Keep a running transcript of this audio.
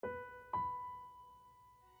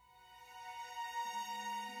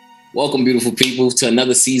Welcome, beautiful people, to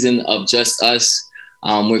another season of Just Us.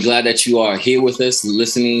 We're glad that you are here with us,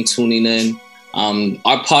 listening, tuning in.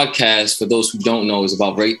 Our podcast, for those who don't know, is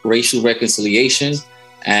about racial reconciliation.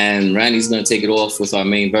 And Randy's going to take it off with our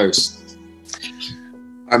main verse.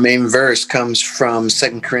 Our main verse comes from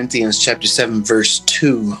 2 Corinthians chapter 7, verse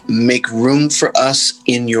 2. Make room for us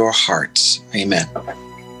in your hearts. Amen.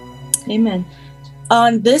 Amen.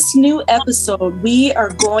 On this new episode, we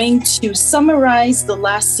are going to summarize the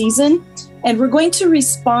last season, and we're going to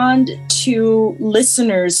respond to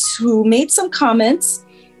listeners who made some comments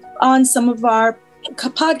on some of our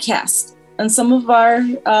podcasts, on some of our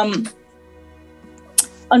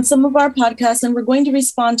podcasts, and we're going to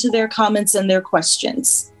respond to their comments and their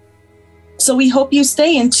questions. So we hope you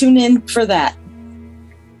stay and tune in for that.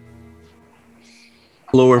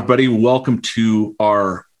 Hello, everybody. Welcome to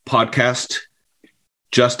our podcast,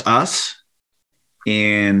 Just Us.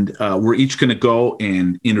 And we're each going to go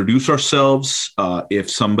and introduce ourselves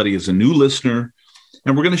if somebody is a new listener.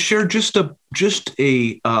 And we're going to share just a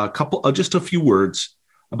few words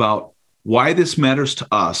about why this matters to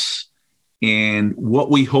us and what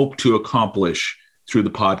we hope to accomplish through the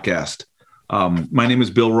podcast. My name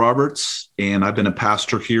is Bill Roberts, and I've been a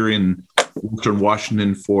pastor here in Western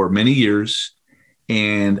Washington for many years.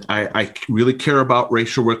 And I really care about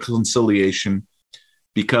racial reconciliation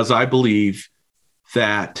because I believe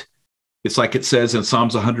that it's like it says in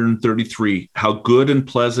Psalms 133, how good and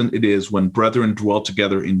pleasant it is when brethren dwell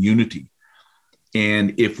together in unity.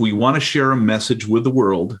 And if we want to share a message with the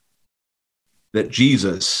world that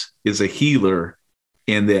Jesus is a healer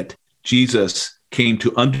and that Jesus came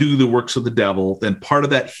to undo the works of the devil, then part of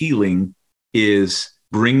that healing is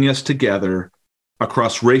bringing us together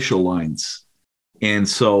across racial lines. And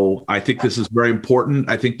so I think this is very important.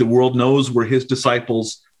 I think the world knows we're his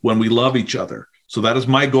disciples when we love each other. So that is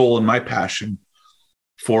my goal and my passion,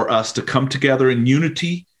 for us to come together in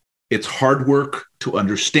unity. It's hard work to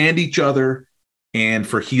understand each other and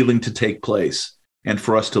for healing to take place and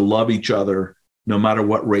for us to love each other no matter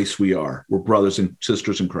what race we are. We're brothers and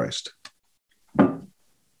sisters in Christ.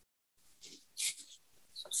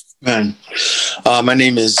 Man, my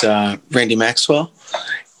name is Randy Maxwell,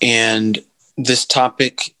 and this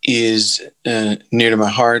topic is near to my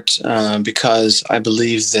heart because I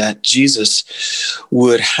believe that Jesus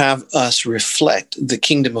would have us reflect the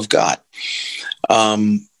kingdom of God.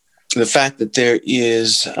 The fact that there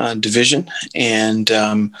is division and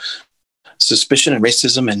suspicion and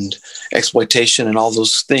racism and exploitation and all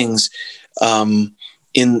those things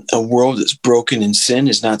in a world that's broken in sin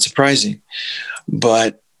is not surprising.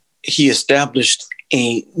 But he established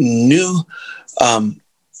a new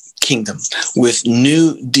kingdom with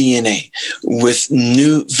new DNA, with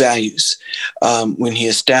new values when he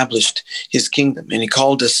established his kingdom. And he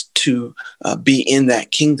called us to be in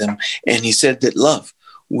that kingdom. And he said that love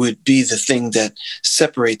would be the thing that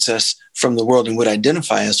separates us from the world and would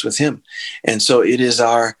identify us with him. And so it is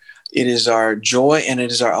our joy and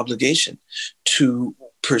it is our obligation to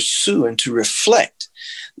pursue and to reflect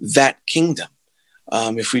that kingdom.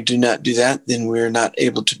 If we do not do that, then we're not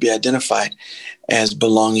able to be identified as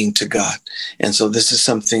belonging to God. And so this is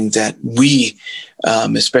something that we,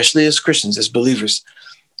 especially as Christians, as believers,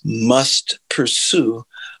 must pursue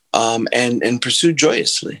and pursue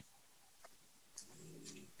joyously.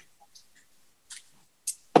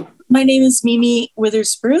 My name is Mimi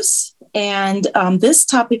Withers Bruce, and this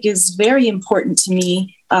topic is very important to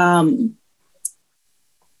me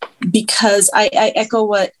because I echo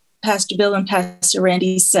what Pastor Bill and Pastor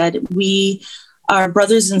Randy said. We are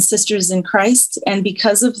brothers and sisters in Christ. And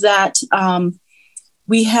because of that,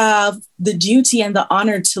 we have the duty and the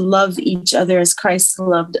honor to love each other as Christ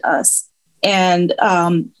loved us. And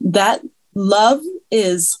that love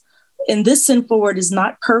is, in this sinful world, is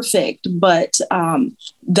not perfect, but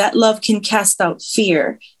that love can cast out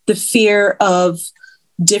fear, the fear of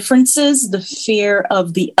differences, the fear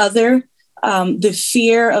of the other, the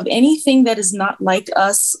fear of anything that is not like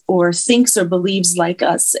us or thinks or believes like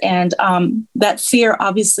us. And that fear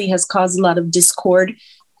obviously has caused a lot of discord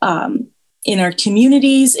in our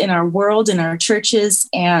communities, in our world, in our churches.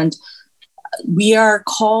 And we are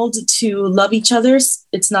called to love each other.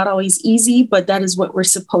 It's not always easy, but that is what we're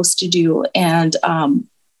supposed to do. And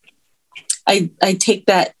I take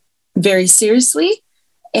that very seriously.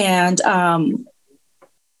 And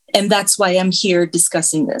that's why I'm here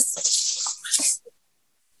discussing this.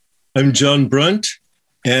 I'm John Brunt,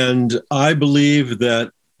 and I believe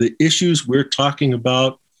that the issues we're talking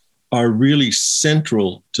about are really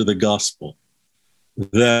central to the gospel.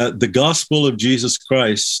 That the gospel of Jesus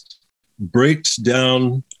Christ breaks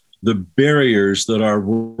down the barriers that our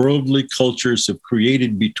worldly cultures have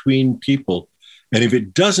created between people. And if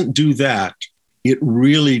it doesn't do that, it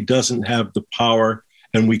really doesn't have the power,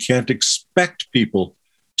 and we can't expect people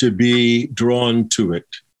to be drawn to it.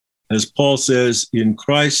 As Paul says, in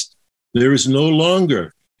Christ, there is no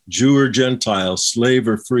longer Jew or Gentile, slave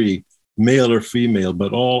or free, male or female,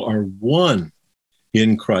 but all are one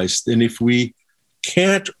in Christ. And if we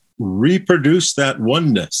can't reproduce that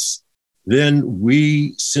oneness, then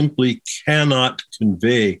we simply cannot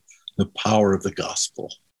convey the power of the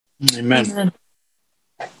gospel. Amen.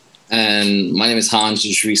 And my name is Hans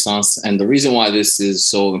Jusrisans. And the reason why this is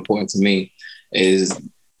so important to me is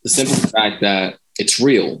the simple fact that it's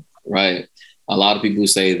real, right? A lot of people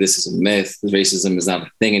say this is a myth, racism is not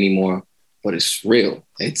a thing anymore, but it's real.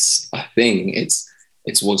 It's a thing. It's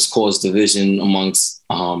what's caused division amongst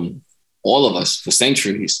all of us for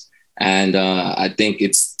centuries. And I think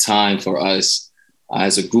it's time for us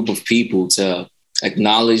as a group of people to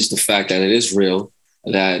acknowledge the fact that it is real,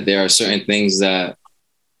 that there are certain things that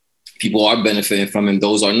people are benefiting from and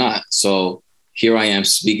those are not. So here I am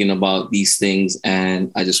speaking about these things,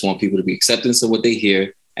 and I just want people to be accepting of what they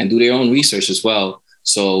hear and do their own research as well,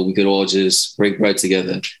 so we could all just break bread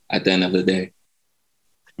together at the end of the day.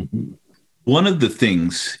 One of the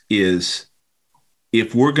things is,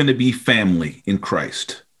 if we're going to be family in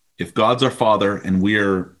Christ, if God's our Father and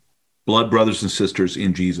we're blood brothers and sisters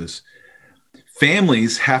in Jesus,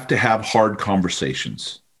 families have to have hard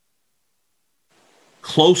conversations.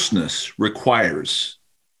 Closeness requires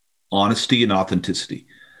honesty and authenticity.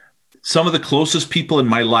 Some of the closest people in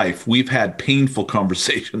my life, we've had painful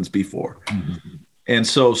conversations before. Mm-hmm. And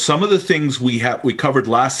so some of the things we covered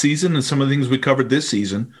last season and some of the things we covered this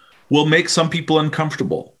season will make some people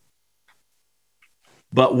uncomfortable.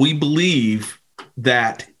 But we believe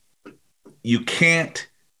that you can't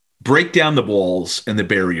break down the walls and the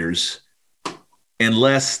barriers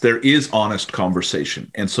unless there is honest conversation.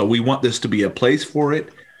 And so we want this to be a place for it,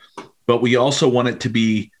 but we also want it to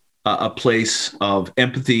be a place of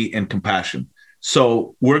empathy and compassion.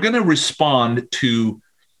 So we're going to respond to,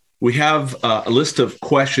 we have a list of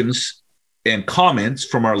questions and comments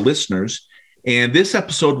from our listeners. And this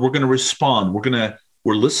episode, we're going to respond.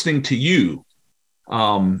 We're listening to you.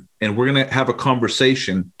 And we're going to have a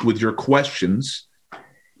conversation with your questions.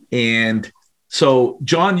 And so,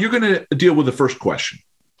 John, you're going to deal with the first question.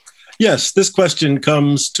 Yes, this question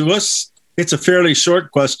comes to us. It's a fairly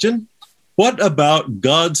short question. What about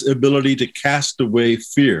God's ability to cast away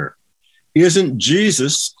fear? Isn't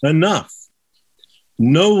Jesus enough?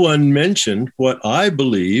 No one mentioned what I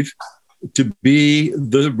believe to be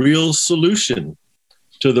the real solution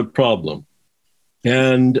to the problem.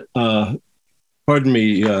 And pardon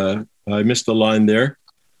me, I missed a line there.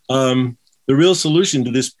 The real solution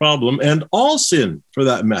to this problem, and all sin for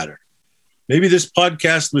that matter. Maybe this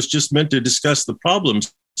podcast was just meant to discuss the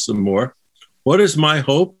problems some more. What is my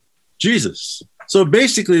hope? Jesus. So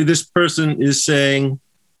basically, this person is saying,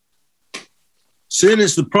 sin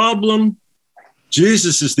is the problem.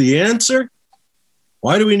 Jesus is the answer.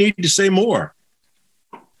 Why do we need to say more?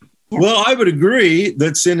 Yeah. Well, I would agree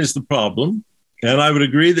that sin is the problem, and I would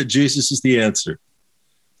agree that Jesus is the answer.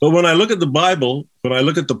 But when I look at the Bible, when I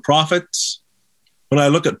look at the prophets, when I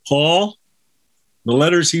look at Paul, the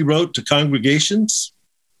letters he wrote to congregations,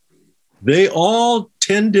 they all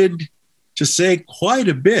tended to say quite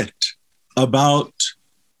a bit about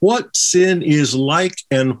what sin is like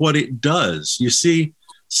and what it does. You see,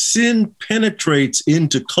 sin penetrates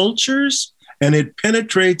into cultures and it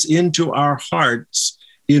penetrates into our hearts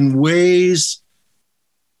in ways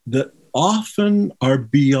that often are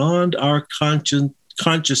beyond our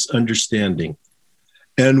conscious understanding.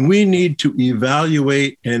 And we need to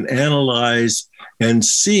evaluate and analyze and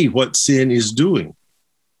see what sin is doing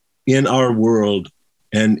in our world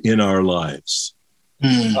and in our lives.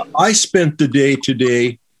 I spent the day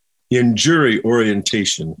today in jury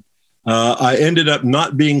orientation. I ended up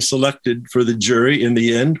not being selected for the jury in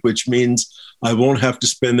the end, which means I won't have to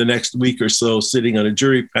spend the next week or so sitting on a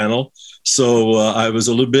jury panel. So I was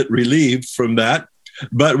a little bit relieved from that.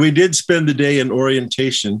 But we did spend the day in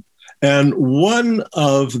orientation. And one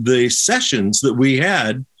of the sessions that we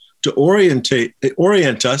had to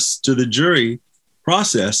orient us to the jury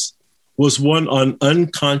process was one on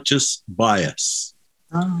unconscious bias.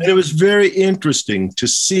 And it was very interesting to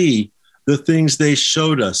see the things they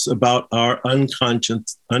showed us about our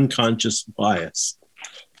unconscious bias.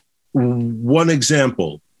 One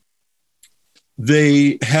example,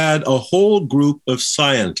 they had a whole group of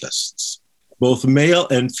scientists, both male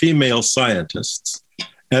and female scientists,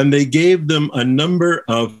 and they gave them a number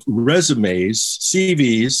of resumes,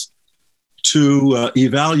 CVs, to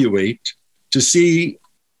evaluate to see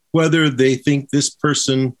whether they think this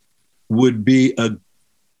person would be a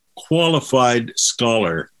qualified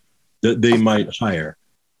scholar that they might hire.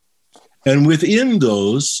 And within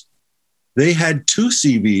those, they had 2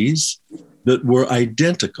 CVs that were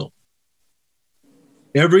identical.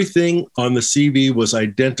 Everything on the CV was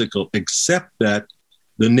identical, except that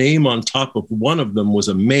the name on top of one of them was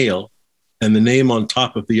a male and the name on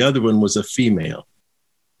top of the other one was a female.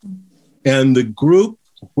 And the group,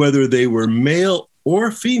 whether they were male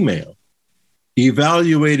or female,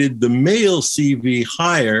 evaluated the male CV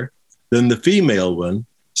higher than the female one,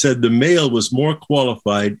 said the male was more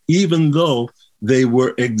qualified, even though they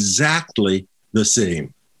were exactly the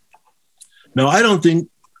same. Now, I don't think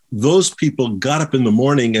those people got up in the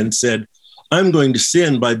morning and said, I'm going to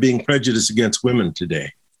sin by being prejudiced against women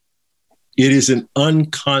today. It is an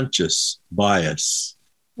unconscious bias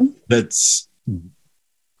that's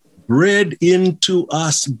bred into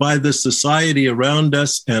us by the society around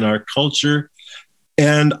us and our culture.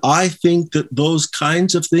 And I think that those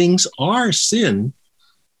kinds of things are sin,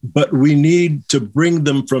 but we need to bring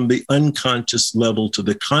them from the unconscious level to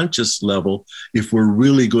the conscious level if we're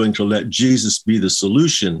really going to let Jesus be the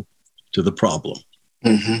solution to the problem.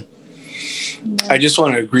 Mm-hmm. I just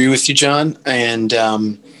want to agree with you, John. And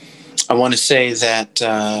I want to say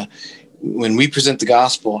that when we present the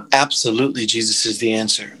gospel, absolutely Jesus is the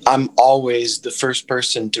answer. I'm always the first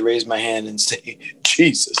person to raise my hand and say,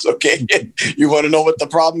 Jesus, okay? You want to know what the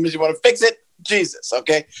problem is? You want to fix it? Jesus,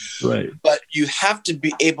 okay? Right. But you have to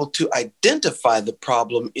be able to identify the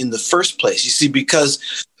problem in the first place. You see,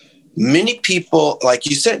 because many people, like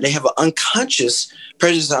you said, they have an unconscious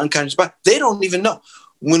prejudice, unconscious bias. They don't even know.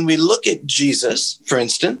 When we look at Jesus, for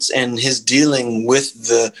instance, and his dealing with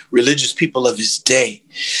the religious people of his day,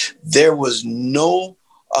 there was no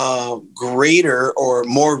greater or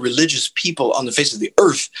more religious people on the face of the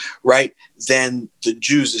earth, right, than the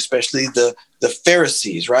Jews, especially the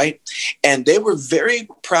Pharisees, right? And they were very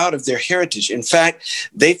proud of their heritage. In fact,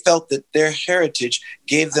 they felt that their heritage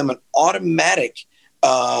gave them an automatic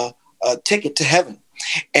ticket to heaven.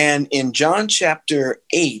 And in John chapter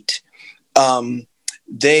 8,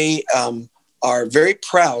 they are very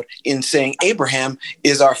proud in saying Abraham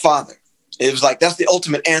is our father. It was like, that's the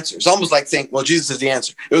ultimate answer. It's almost like saying, well, Jesus is the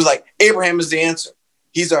answer. It was like, Abraham is the answer.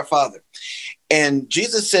 He's our father. And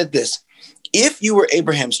Jesus said this, if you were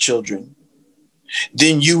Abraham's children,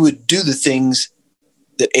 then you would do the things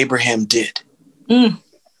that Abraham did.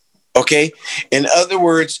 Okay? In other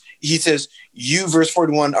words, he says, you, verse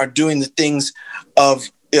 41, are doing the things of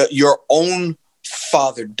your own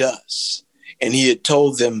father does. And he had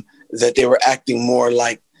told them that they were acting more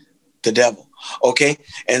like the devil. Okay?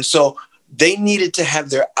 And so they needed to have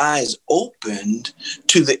their eyes opened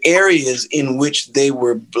to the areas in which they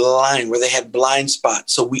were blind, where they had blind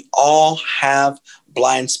spots. So we all have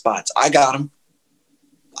blind spots. I got them.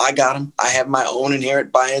 I have my own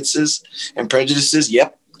inherent biases and prejudices.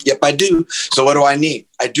 Yep, I do. So what do I need?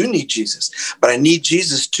 I do need Jesus. But I need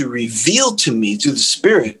Jesus to reveal to me through the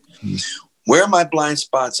Spirit where my blind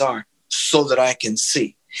spots are so that I can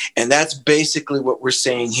see. And that's basically what we're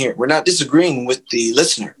saying here. We're not disagreeing with the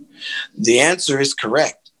listener. The answer is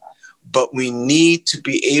correct. But we need to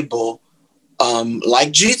be able,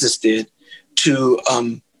 like Jesus did, to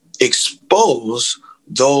expose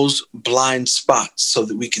those blind spots so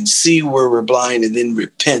that we can see where we're blind and then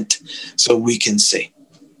repent so we can see.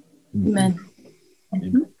 Amen.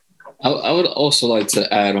 I would also like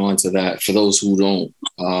to add on to that for those who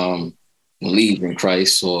don't believe in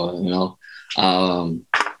Christ, or,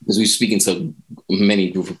 as we're speaking to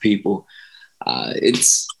many group of people,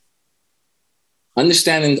 it's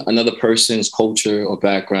understanding another person's culture or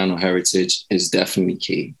background or heritage is definitely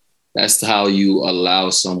key. That's how you allow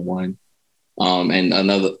someone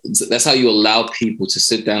that's how you allow people to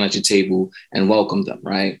sit down at your table and welcome them,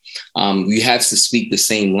 right? You have to speak the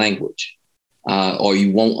same language or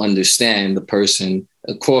you won't understand the person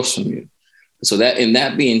across from you. So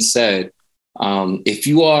that being said, if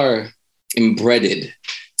you are embedded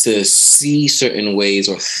to see certain ways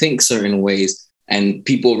or think certain ways, and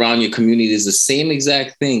people around your community is the same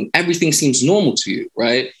exact thing, everything seems normal to you,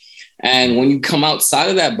 right? And when you come outside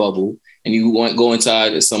of that bubble and you go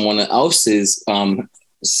inside someone else's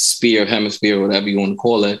hemisphere, whatever you want to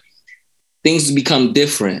call it, things become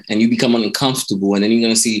different and you become uncomfortable. And then you're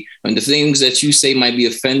going to see, and the things that you say might be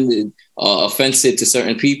offensive to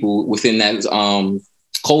certain people within that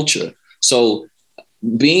culture. So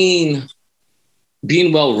being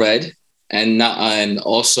well-read and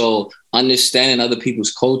also understanding other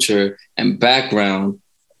people's culture and background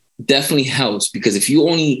definitely helps, because if you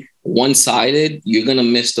only one-sided, you're going to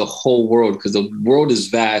miss the whole world, because the world is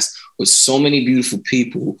vast with so many beautiful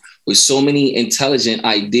people, with so many intelligent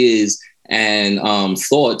ideas and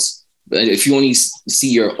thoughts. But if you only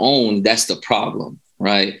see your own, that's the problem,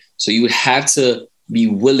 right? So you would have to be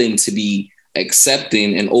willing to be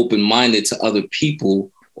accepting and open-minded to other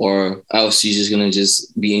people, or else you're just going to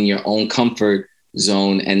just be in your own comfort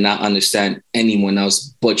zone and not understand anyone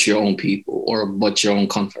else but your own people or but your own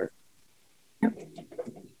comfort.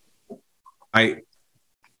 I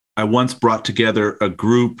once brought together a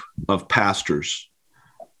group of pastors,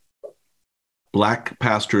 Black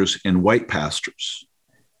pastors and white pastors,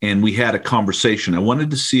 and we had a conversation. I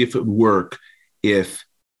wanted to see if it would work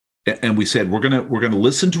and we said, we're going to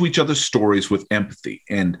listen to each other's stories with empathy.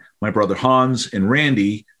 And my brother Hans and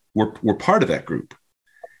Randy were part of that group.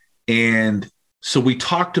 And so we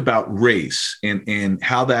talked about race and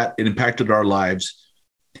how that it impacted our lives.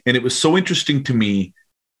 And it was so interesting to me,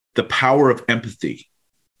 the power of empathy,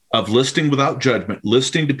 of listening without judgment,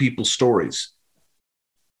 listening to people's stories.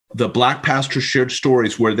 The Black pastors shared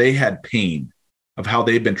stories where they had pain of how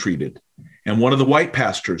they've been treated. And one of the white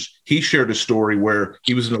pastors, he shared a story where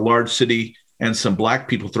he was in a large city and some Black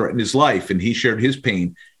people threatened his life, and he shared his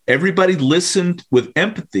pain. Everybody listened with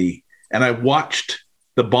empathy, and I watched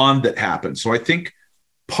the bond that happened. So I think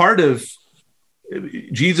part of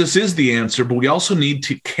Jesus is the answer, but we also need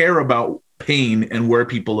to care about pain and where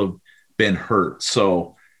people have been hurt.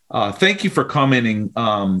 So thank you for commenting,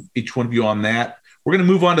 each one of you, on that. We're going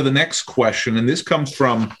to move on to the next question. And this comes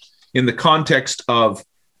from in the context of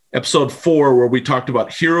episode 4, where we talked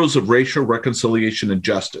about heroes of racial reconciliation and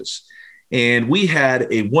justice. And we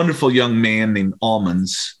had a wonderful young man named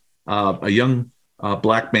Almonds, a young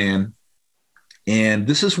Black man. And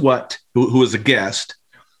this is who was a guest.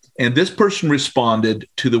 And this person responded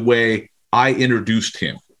to the way I introduced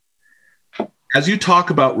him. As you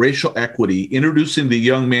talk about racial equity, introducing the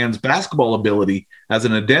young man's basketball ability as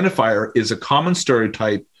an identifier is a common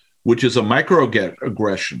stereotype, which is a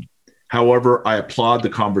microaggression. However, I applaud the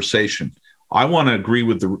conversation. I want to agree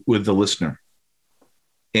with the listener.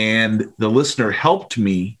 And the listener helped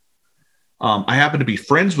me. I happen to be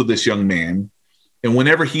friends with this young man. And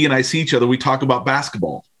whenever he and I see each other, we talk about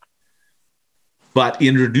basketball. But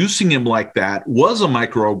introducing him like that was a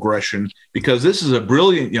microaggression, because this is a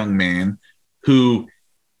brilliant young man who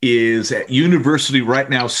is at university right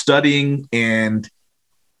now studying. And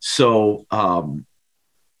so I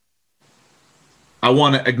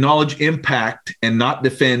want to acknowledge impact and not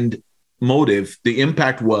defend motive. The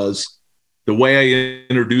impact was the way I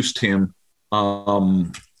introduced him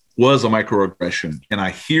was a microaggression. And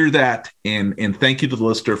I hear that. And thank you to the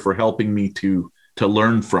listener for helping me to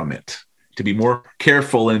learn from it, to be more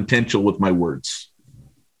careful and intentional with my words.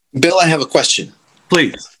 Bill, I have a question.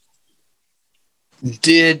 Please.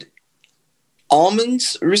 Did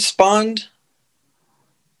Almonds respond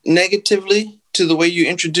negatively to the way you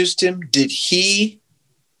introduced him? Did he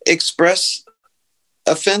express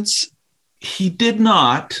offense? He did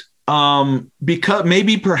not,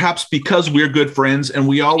 perhaps because we're good friends and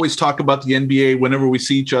we always talk about the NBA whenever we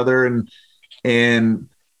see each other. And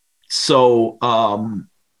so,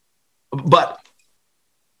 but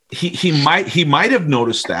he might have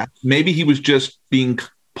noticed that. Maybe he was just being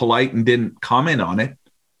polite and didn't comment on it.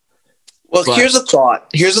 Well, here's a thought,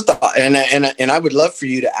 and I would love for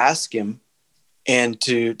you to ask him and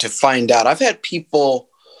to find out. I've had people,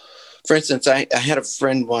 for instance, I had a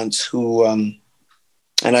friend once who, and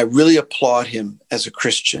I really applaud him as a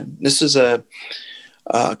Christian. This is a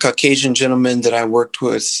Caucasian gentleman that I worked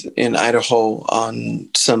with in Idaho on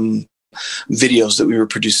some videos that we were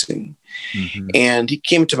producing. Mm-hmm. And he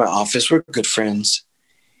came to my office. We're good friends.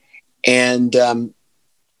 And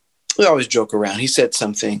we always joke around. He said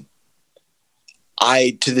something.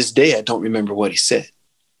 To this day, I don't remember what he said.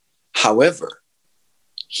 However,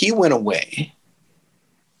 he went away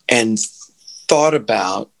and thought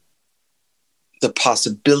about the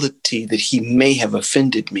possibility that he may have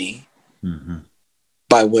offended me mm-hmm.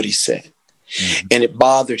 by what he said. Mm-hmm. And it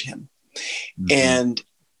bothered him. Mm-hmm. And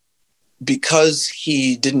because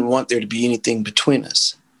he didn't want there to be anything between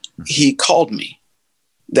us, mm-hmm. he called me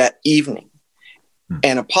that evening mm-hmm.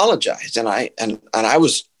 and apologized. And I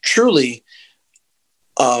was truly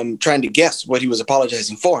trying to guess what he was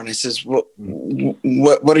apologizing for. And I says, well,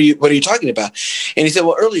 what are you talking about? And he said,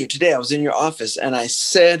 well, earlier today I was in your office and I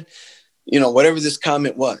said, whatever this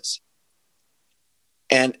comment was.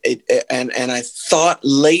 And I thought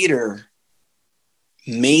later,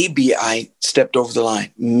 maybe I stepped over the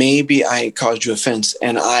line. Maybe I caused you offense.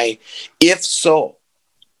 And if so,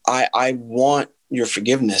 I want your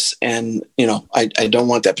forgiveness. And, I don't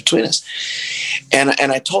want that between us. And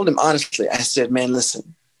I told him honestly, I said, man,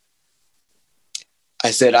 listen,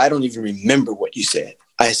 I said, I don't even remember what you said.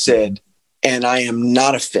 I said, and I am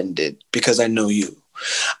not offended because I know you.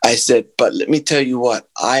 I said, but let me tell you what,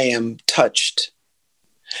 I am touched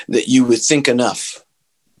that you would think enough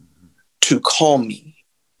to call me,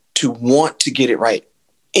 to want to get it right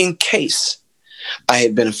in case I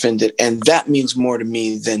had been offended. And that means more to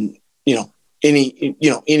me than,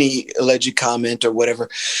 any alleged comment or whatever.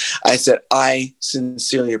 I said, I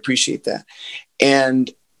sincerely appreciate that. And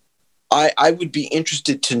I would be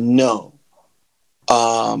interested to know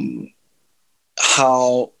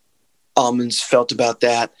how Almonds felt about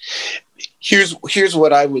that. Here's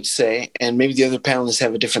what I would say, and maybe the other panelists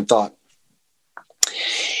have a different thought.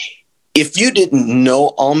 If you didn't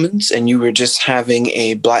know Almonds and you were just having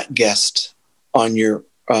a Black guest on your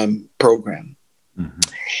program, mm-hmm.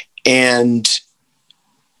 and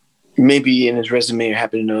maybe in his resume you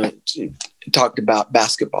happen to know it talked about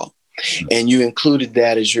basketball, mm-hmm. and you included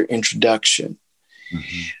that as your introduction,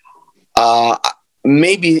 mm-hmm.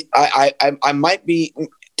 Maybe I might be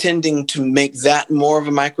tending to make that more of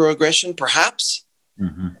a microaggression, perhaps,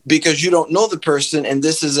 mm-hmm. because you don't know the person, and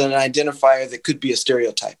this is an identifier that could be a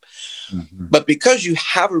stereotype. Mm-hmm. But because you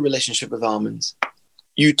have a relationship with Almonds,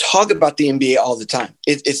 you talk about the NBA all the time.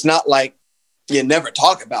 It's not like you never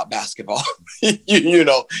talk about basketball, and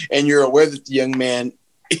you're aware that the young man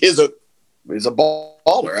is a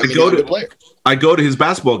baller. I go to his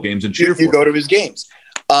basketball games and cheer for him. You go to his games.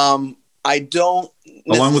 I don't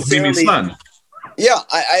along with Mimi's son. Yeah,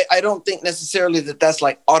 I don't think necessarily that's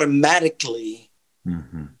like automatically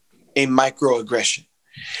mm-hmm. a microaggression.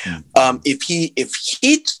 Mm-hmm. If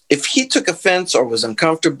he took offense or was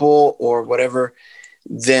uncomfortable or whatever,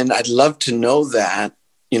 then I'd love to know that,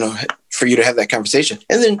 for you to have that conversation.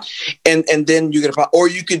 And then you or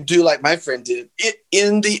you could do like my friend did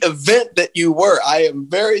in the event that you were. I am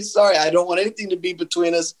very sorry. I don't want anything to be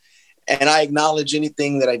between us. And I acknowledge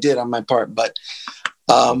anything that I did on my part, but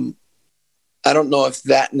I don't know if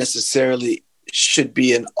that necessarily should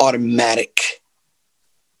be an automatic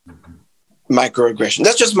microaggression.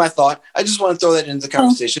 That's just my thought. I just want to throw that into the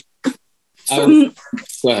conversation. Go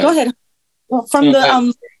ahead. Well, from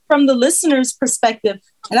the listener's perspective,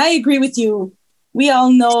 and I agree with you. We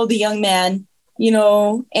all know the young man,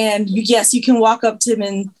 and yes, you can walk up to him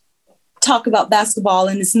and talk about basketball,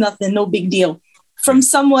 and it's nothing, no big deal. From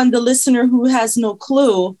someone, the listener who has no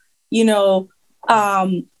clue, that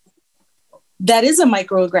is a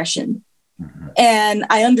microaggression. Mm-hmm. And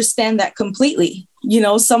I understand that completely.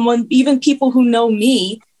 Even people who know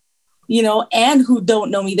me, and who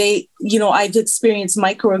don't know me, I've experienced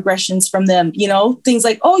microaggressions from them, things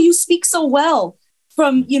like, oh, you speak so well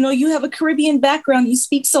from, you have a Caribbean background, you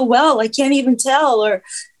speak so well, I can't even tell, or,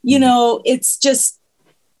 it's just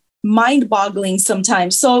mind-boggling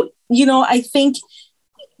sometimes. So, I think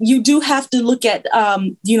you do have to look at,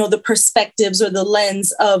 the perspectives or the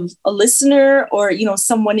lens of a listener or,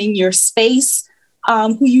 someone in your space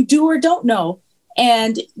who you do or don't know.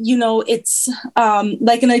 And, it's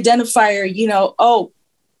like an identifier, oh,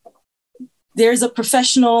 there's a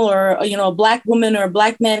professional or, a Black woman or a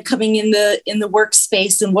Black man coming in the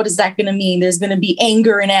workspace. And what is that going to mean? There's going to be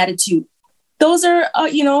anger and attitude. Those are,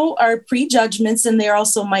 are prejudgments, and they're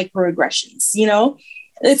also microaggressions,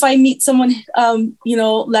 If I meet someone,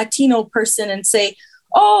 Latino person and say,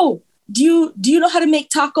 oh, do you know how to make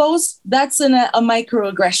tacos? That's a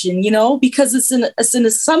microaggression, because it's an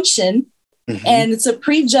assumption, mm-hmm. and it's a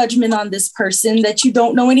prejudgment on this person that you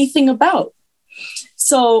don't know anything about.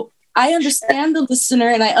 So I understand the listener,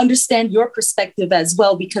 and I understand your perspective as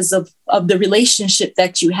well because of the relationship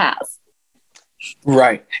that you have.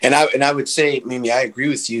 Right. And I would say, Mimi, I agree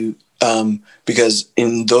with you, because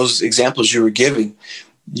in those examples you were giving,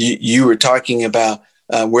 you were talking about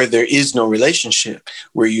where there is no relationship,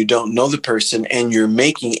 where you don't know the person and you're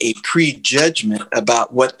making a prejudgment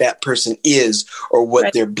about what that person is or what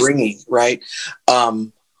right. they're bringing, right?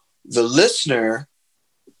 The listener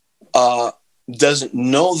doesn't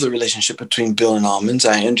know the relationship between Bill and Almonds.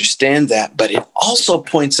 I understand that, but it also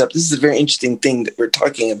points up, this is a very interesting thing that we're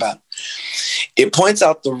talking about. It points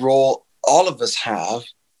out the role all of us have,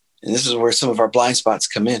 and this is where some of our blind spots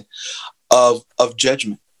come in, of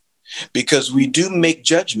judgment, because we do make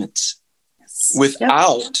judgments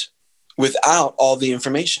without all the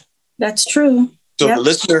information. That's true. So the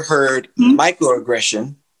listener heard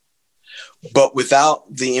microaggression, but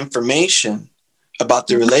without the information about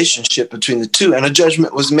the relationship between the two, and a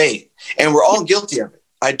judgment was made. And we're all guilty of it.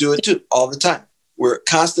 I do it too, all the time. We're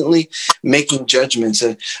constantly making judgments.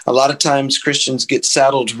 And a lot of times Christians get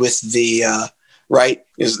saddled with the right?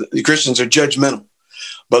 Is the Christians are judgmental.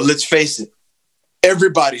 But let's face it,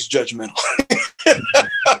 everybody's judgmental.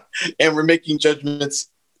 And we're making judgments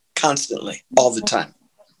constantly, all the time.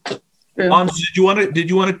 Hans, did you want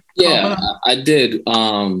to Yeah, I did.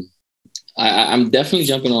 I'm definitely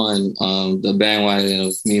jumping on the bandwagon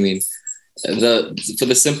of memeing. For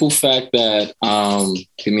the simple fact that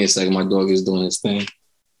give me a second, my dog is doing his thing.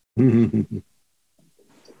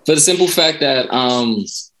 For the simple fact that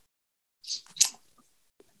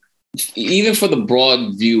even for the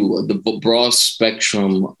broad view, the broad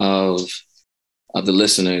spectrum of the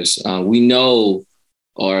listeners, we know,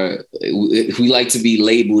 or we like to be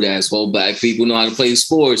labeled as, well, Black people know how to play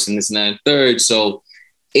sports and this and that and third. So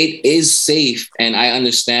it is safe. And I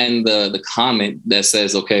understand the comment that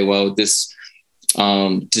says, okay, well, this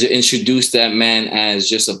to introduce that man as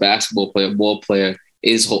just a basketball player, ball player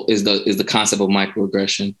is the concept of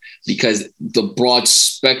microaggression, because the broad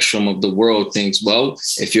spectrum of the world thinks, well,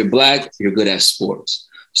 if you're Black, you're good at sports.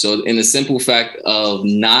 So in the simple fact of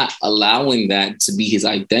not allowing that to be his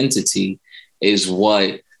identity is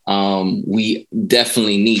what we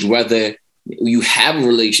definitely need, whether you have a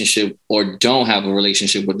relationship or don't have a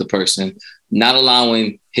relationship with the person. Not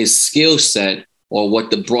allowing his skill set or what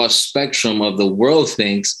the broad spectrum of the world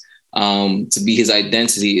thinks to be his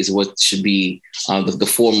identity is what should be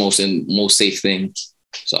the foremost and most safe thing.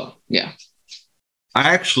 So, yeah.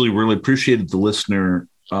 I actually really appreciated the listener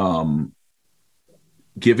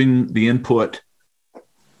giving the input.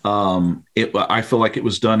 I feel like it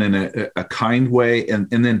was done in a kind way. And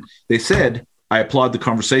then they said, I applaud the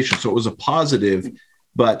conversation. So it was a positive,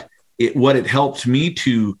 but what it helped me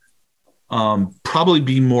to probably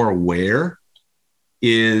be more aware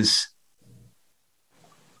is,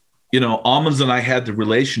 Almonds and I had the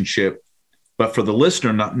relationship, but for the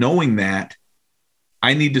listener not knowing that,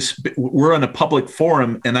 we're in a public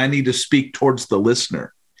forum and I need to speak towards the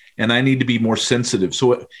listener and I need to be more sensitive.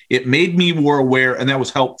 So it made me more aware, and that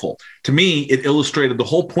was helpful. To me, it illustrated the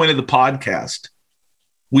whole point of the podcast.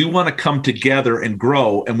 We want to come together and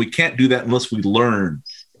grow, and we can't do that unless we learn.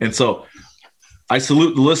 And so I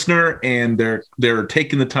salute the listener, and they're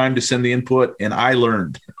taking the time to send the input, and I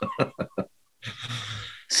learned.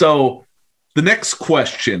 So the next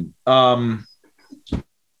question comes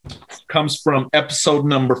from episode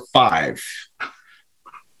number 5.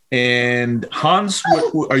 And Hans,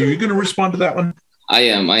 are you going to respond to that one? I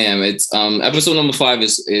am. It's episode number 5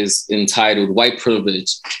 is entitled "White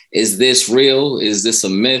Privilege." Is this real? Is this a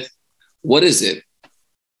myth? What is it?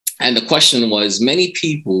 And the question was, many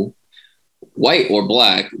people, white or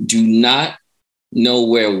Black, do not know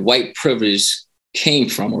where white privilege came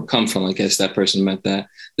from or come from. I guess that person meant that.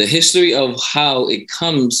 The history of how it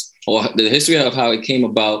comes, or the history of how it came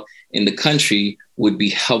about in the country, would be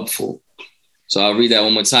helpful. So I'll read that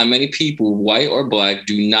one more time. Many people, white or Black,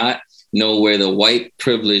 do not know where the white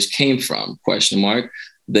privilege came from, ?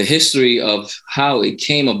 The history of how it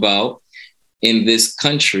came about in this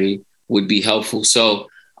country would be helpful. So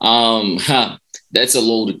that's a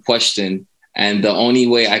loaded question. And the only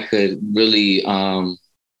way I could really,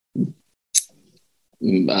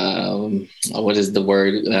 what is the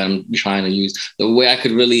word that I'm trying to use? The way I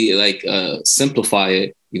could really simplify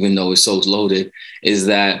it, even though it's so loaded, is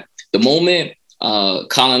that the moment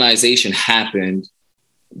colonization happened,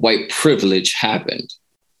 white privilege happened.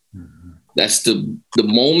 Mm-hmm. That's the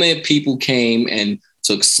moment people came and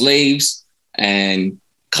took slaves and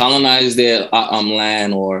colonized their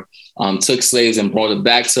land, or took slaves and brought it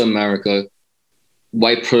back to America.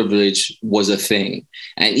 White privilege was a thing.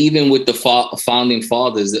 And even with the founding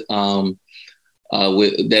fathers that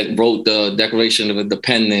wrote the Declaration of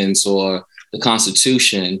Independence or the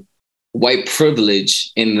Constitution, white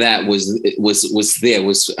privilege in that was there,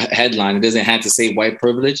 was a headline. It doesn't have to say white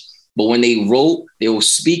privilege, but when they wrote, they were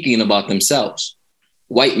speaking about themselves.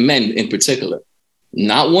 White men in particular,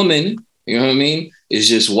 not women, you know what I mean? It's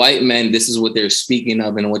just white men. This is what they're speaking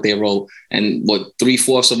of and what they wrote. And what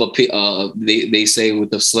 3/4 of they say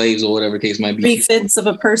with the slaves or whatever case might be. 3/5 of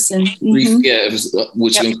a person. Mm-hmm.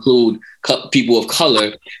 Which include people of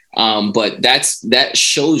color. But that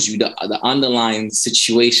shows you the underlying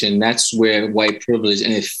situation. That's where white privilege,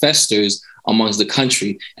 and it festers amongst the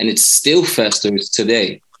country, and it still festers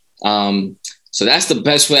today. So that's the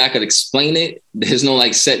best way I could explain it. There's no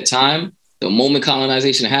set time. The moment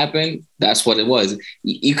colonization happened, that's what it was.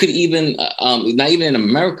 You could even, not even in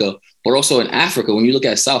America, but also in Africa. When you look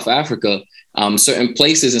at South Africa, certain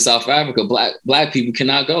places in South Africa, black people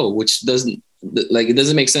cannot go, which doesn't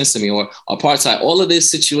make sense to me. Or apartheid, all of this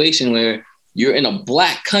situation where you're in a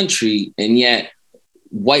Black country and yet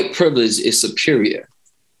white privilege is superior.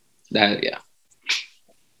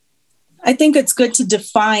 I think it's good to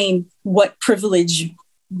define what privilege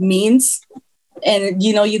means. And,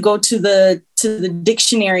 you go to the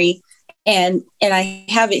dictionary and I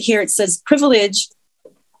have it here. It says privilege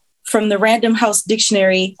from the Random House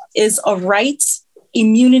Dictionary is a right,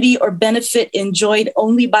 immunity, or benefit enjoyed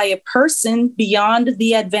only by a person beyond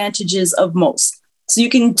the advantages of most. So you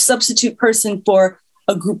can substitute person for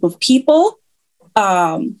a group of people,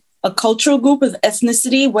 a cultural group of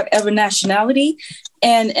ethnicity, whatever nationality.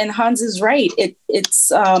 And Hans is right. It's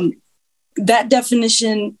that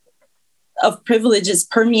definition of privilege is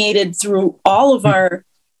permeated through all of our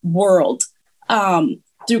world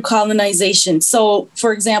through colonization. So,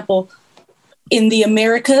 for example, in the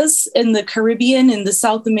Americas, in the Caribbean, in the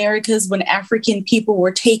South Americas, when African people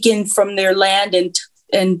were taken from their land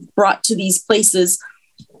and brought to these places,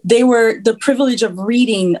 the privilege of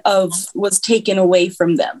reading was taken away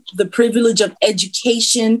from them. The privilege of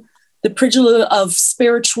education, the privilege of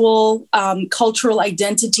spiritual, cultural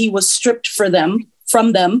identity was stripped from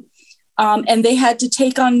them. And they had to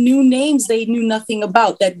take on new names they knew nothing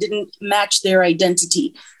about that didn't match their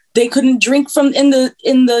identity. They couldn't drink in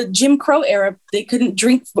the Jim Crow era. They couldn't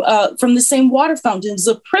drink from the same water fountain. It was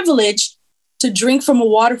a privilege to drink from a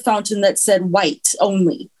water fountain that said white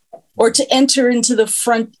only, or to enter into the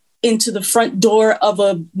front door of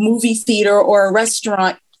a movie theater or a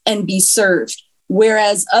restaurant and be served,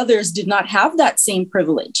 whereas others did not have that same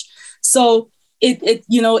privilege. So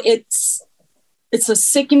it's a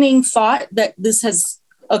sickening thought that this has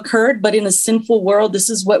occurred, but in a sinful world, this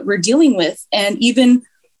is what we're dealing with. And even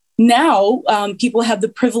now, people have the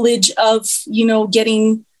privilege of,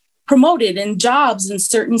 getting promoted in jobs in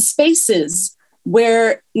certain spaces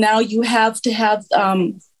where now you have to have,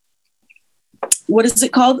 what is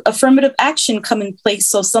it called? Affirmative action come in place.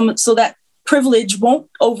 So that privilege won't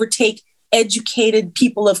overtake educated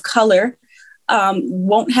people of color,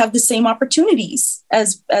 won't have the same opportunities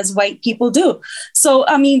as white people do. So,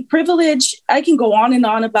 privilege, I can go on and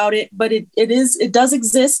on about it, but it does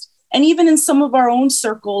exist. And even in some of our own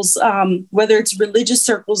circles, whether it's religious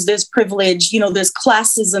circles, there's privilege, there's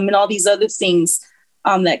classism and all these other things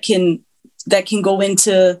that can go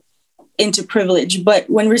into privilege. But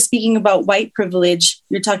when we're speaking about white privilege,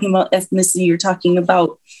 you're talking about ethnicity, you're talking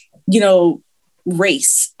about,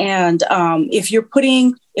 race. And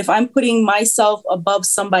if I'm putting myself above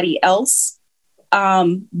somebody else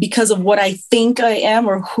because of what I think I am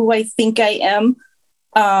or who I think I am,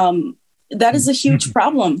 that is a huge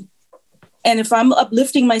problem. And if I'm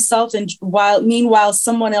uplifting myself and meanwhile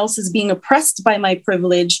someone else is being oppressed by my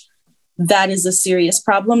privilege, that is a serious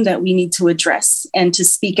problem that we need to address and to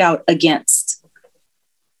speak out against.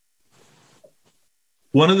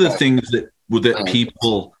 One of the things that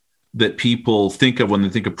people think of when they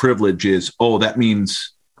think of privilege is, oh, that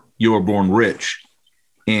means you were born rich.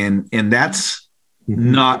 And that's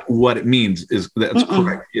not what it means. That's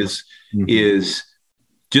correct. Is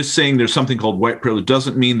just saying there's something called white privilege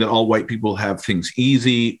doesn't mean that all white people have things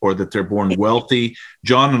easy or that they're born wealthy.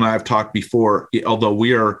 John and I have talked before, although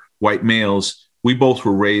we are white males, we both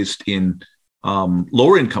were raised in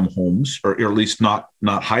lower income homes, or at least not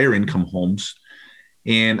higher income homes.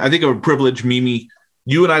 And I think of a privilege, Mimi,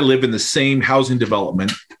 you and I live in the same housing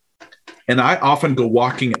development, and I often go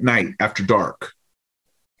walking at night after dark.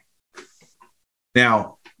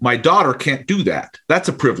 Now, my daughter can't do that. That's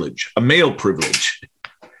a privilege, a male privilege.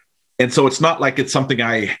 And so it's not like it's something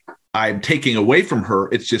I'm taking away from her.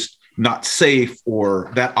 It's just not safe,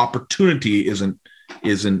 or that opportunity isn't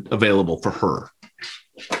available for her.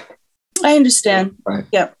 I understand. Right.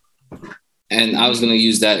 Yep. And I was going to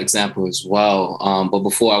use that example as well. But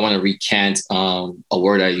before, I want to recant a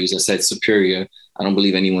word I used. I said superior. I don't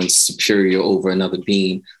believe anyone's superior over another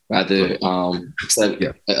being. Rather,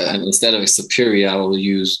 instead of superior, I will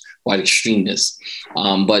use white extremeness.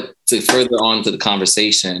 But to further on to the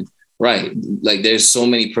conversation, right, like there's so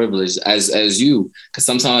many privileges as you, because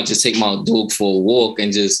sometimes I just take my dog for a walk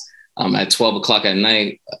and just at 12 o'clock at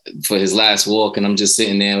night for his last walk, and I'm just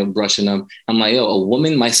sitting there brushing him. I'm like, yo, a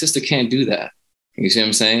woman, my sister can't do that. You see what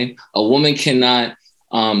I'm saying? A woman cannot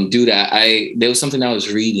do that. There was something I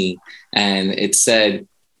was reading, and it said,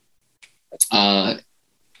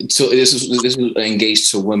 so this was engaged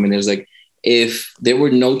to women. It was like, if there were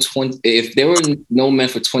no men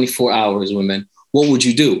for 24 hours, women, what would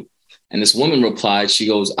you do? And this woman replied, she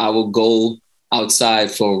goes, I will go outside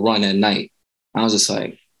for a run at night. I was just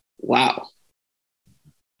like, wow.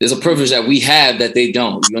 There's a privilege that we have that they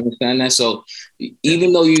don't. You understand that? So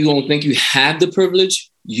even though you don't think you have the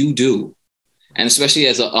privilege, you do. And especially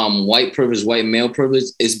as a white male privilege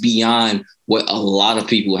is beyond what a lot of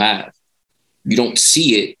people have. you don't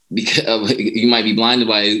see it because you might be blinded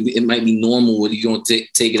by it. It might be normal, you don't take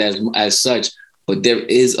it as such. But there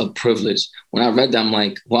is a privilege. When I read that, I'm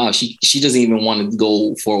like, wow, she doesn't even want to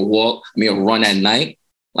go for a walk, a run at night.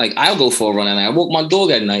 Like, I'll go for a run at night. I walk my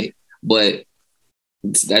dog at night. But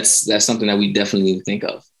that's something that we definitely need to think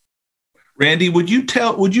of. Randy, would you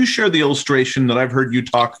share the illustration that I've heard you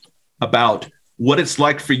talk about, what it's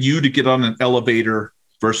like for you to get on an elevator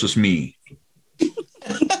versus me?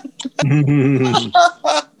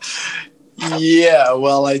 Yeah,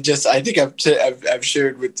 well, I think I've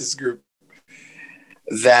shared with this group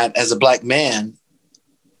that as a Black man,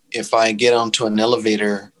 if I get onto an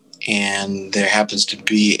elevator and there happens to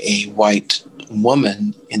be a white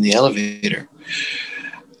woman in the elevator,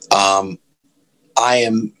 I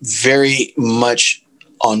am very much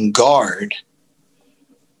on guard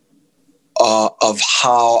of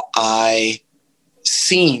how I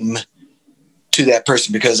seem to that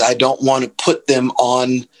person, because I don't want to put them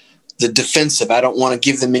on the defensive. I don't want to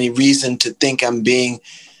give them any reason to think I'm being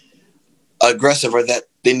aggressive or that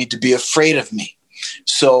they need to be afraid of me.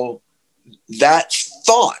 So that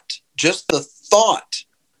thought, just the thought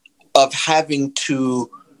of having to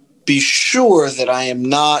be sure that I am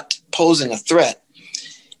not posing a threat,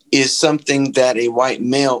 is something that a white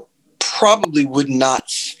male probably would not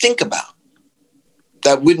think about.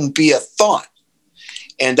 That wouldn't be a thought.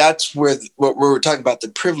 And that's where what we're talking about, the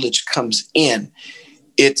privilege, comes in.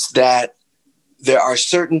 It's that there are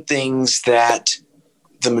certain things that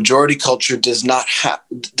the majority culture does not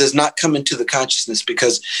come into the consciousness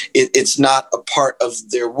because it's not a part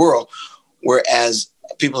of their world, whereas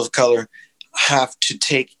people of color have to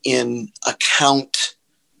take in account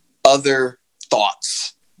other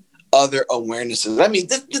thoughts, other awarenesses. I mean,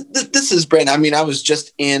 this is Brandon. I mean, I was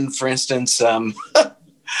just in, for instance, I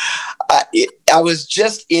was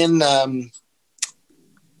just in the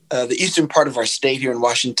eastern part of our state here in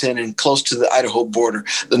Washington and close to the Idaho border,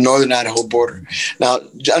 the northern Idaho border. Now,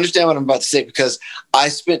 understand what I'm about to say, because I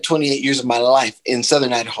spent 28 years of my life in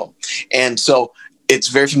southern Idaho. And so it's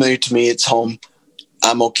very familiar to me. It's home.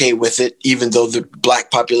 I'm okay with it, even though the Black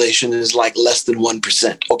population is like less than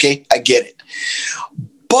 1%. Okay, I get it.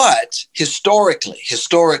 But historically,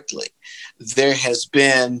 there has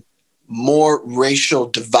been more racial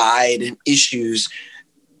divide and issues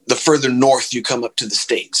the further north you come up to the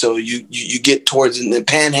state. So you get towards in the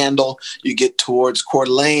Panhandle, you get towards Coeur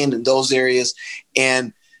d'Alene and those areas.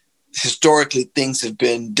 And historically, things have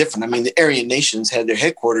been different. I mean, the Aryan nations had their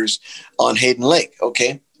headquarters on Hayden Lake,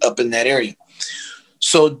 okay, up in that area.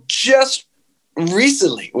 So just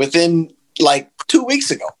recently, within like 2 weeks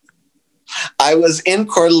ago, I was in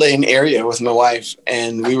Coeur d'Alene area with my wife,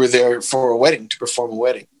 and we were there for a wedding, to perform a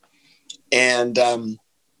wedding. And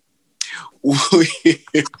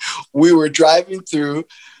we were driving through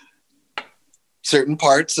certain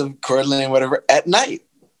parts of Coeur d'Alene, whatever, at night.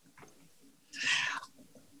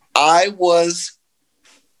 I was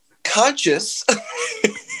conscious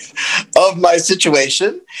of my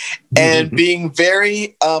situation and being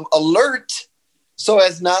very alert so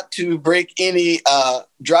as not to break any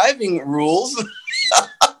driving rules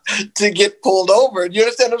to get pulled over. You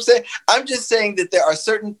understand what I'm saying? I'm just saying that there are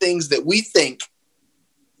certain things that we think,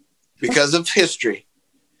 because of history,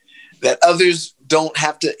 that others don't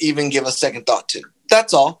have to even give a second thought to.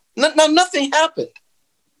 That's all. No, nothing happened.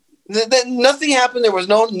 Nothing happened. There was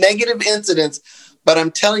no negative incidents. But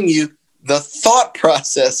I'm telling you, the thought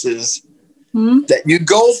processes that you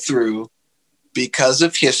go through because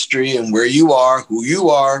of history and where you are, who you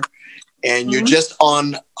are, and you're just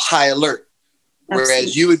on high alert.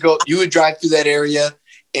 Whereas you would drive through that area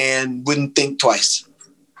and wouldn't think twice.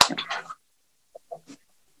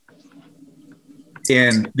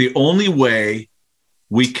 And the only way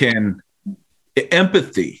we can,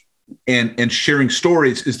 empathy and sharing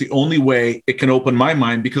stories is the only way it can open my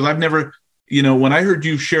mind, because I've never, when I heard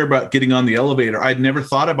you share about getting on the elevator, I'd never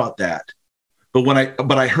thought about that.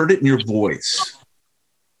 But I heard it in your voice.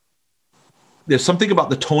 There's something about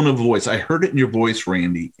the tone of voice. I heard it in your voice,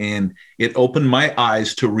 Randy, and it opened my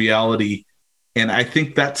eyes to reality. And I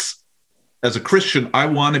think that's, as a Christian, I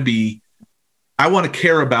want to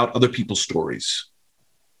care about other people's stories.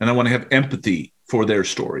 And I want to have empathy for their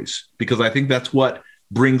stories, because I think that's what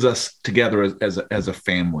brings us together as a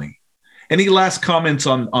family. Any last comments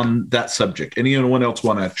on that subject? Anyone else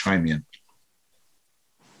want to chime in?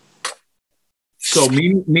 So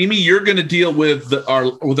Mimi, you're going to deal with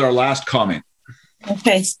our last comment.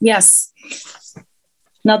 Okay. Yes.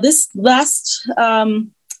 Now this last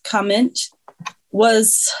comment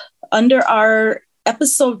was under our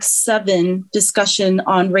episode 7 discussion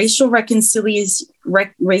on racial reconciliation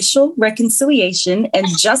and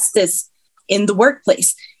justice in the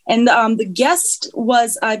workplace. And the guest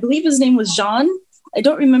was, I believe his name was John. I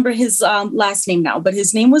don't remember his last name now, but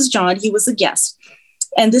his name was John. He was a guest.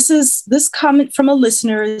 And this comment from a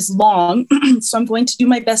listener is long, so I'm going to do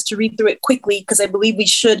my best to read through it quickly because I believe we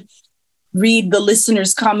should read the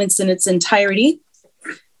listener's comments in its entirety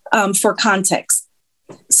for context.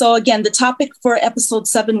 So again, the topic for episode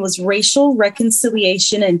 7 was racial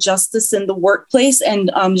reconciliation and justice in the workplace.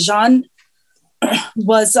 And Jean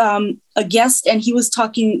was a guest, and he was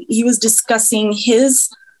discussing his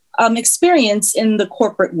experience in the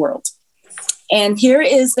corporate world. And here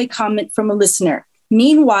is a comment from a listener.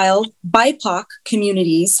 Meanwhile, BIPOC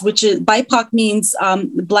communities, which is BIPOC means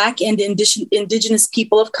Black and Indigenous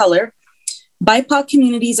people of color, BIPOC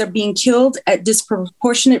communities are being killed at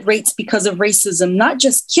disproportionate rates because of racism, not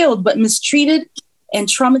just killed, but mistreated and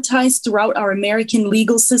traumatized throughout our American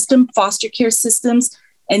legal system, foster care systems,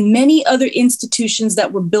 and many other institutions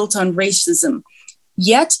that were built on racism.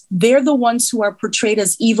 Yet they're the ones who are portrayed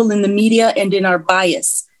as evil in the media and in our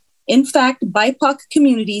bias. In fact, BIPOC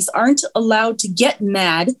communities aren't allowed to get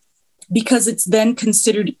mad because it's then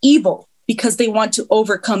considered evil, because they want to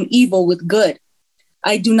overcome evil with good.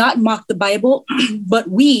 I do not mock the Bible, but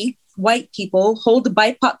we, white people, hold the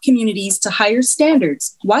BIPOC communities to higher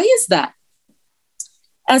standards. Why is that?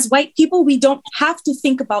 As white people, we don't have to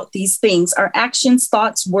think about these things, our actions,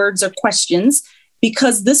 thoughts, words, or questions,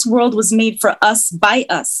 because this world was made for us by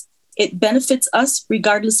us. It benefits us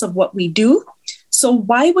regardless of what we do. So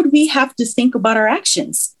why would we have to think about our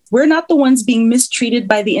actions? We're not the ones being mistreated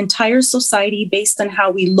by the entire society based on how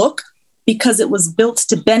we look, because it was built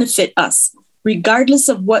to benefit us, regardless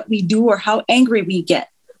of what we do or how angry we get.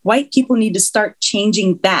 White people need to start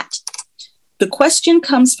changing that. The question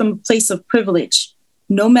comes from a place of privilege.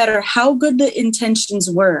 No matter how good the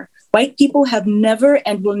intentions were, white people have never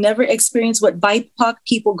and will never experience what BIPOC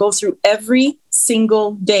people go through every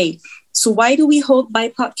single day. So why do we hold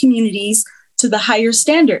BIPOC communities to the higher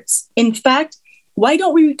standards? In fact, why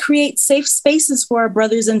don't we create safe spaces for our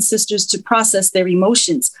brothers and sisters to process their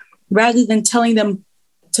emotions rather than telling them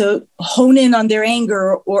to hone in on their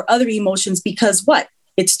anger or other emotions because what?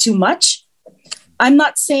 It's too much? I'm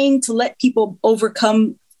not saying to let people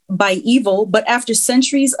overcome by evil, but after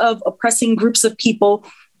centuries of oppressing groups of people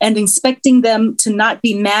and expecting them to not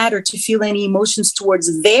be mad or to feel any emotions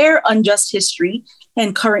towards their unjust history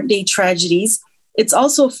and current day tragedies, it's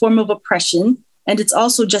also a form of oppression, and it's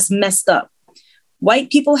also just messed up. White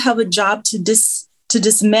people have a job to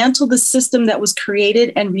dismantle the system that was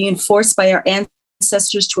created and reinforced by our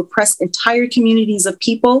ancestors to oppress entire communities of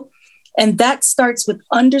people. And that starts with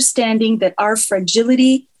understanding that our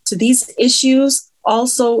fragility to these issues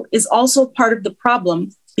is also part of the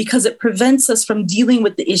problem, because it prevents us from dealing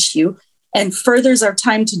with the issue and furthers our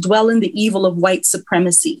time to dwell in the evil of white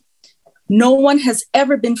supremacy. No one has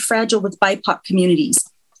ever been fragile with BIPOC communities.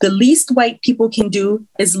 The least white people can do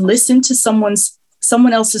is listen to someone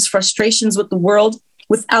else's frustrations with the world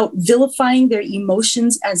without vilifying their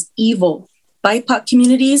emotions as evil. BIPOC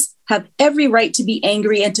communities have every right to be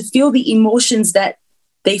angry and to feel the emotions that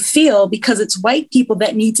they feel, because it's white people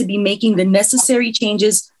that need to be making the necessary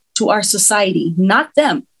changes to our society, not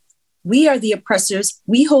them. We are the oppressors,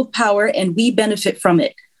 we hold power, and we benefit from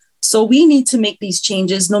it. So we need to make these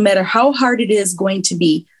changes no matter how hard it is going to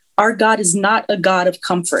be. Our God is not a God of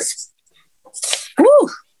comfort. Woo!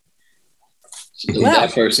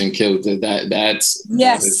 That person killed it. That's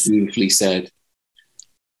beautifully said.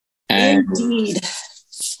 And, indeed.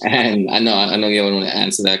 And I know you don't want to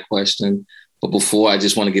answer that question, but before, I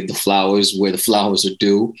just want to give the flowers where the flowers are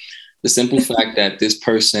due. The simple fact that this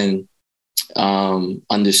person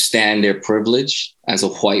understand their privilege as a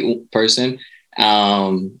white person,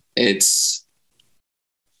 that's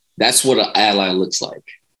what an ally looks like.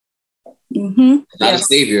 Mm-hmm. Not a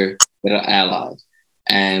savior, but an ally.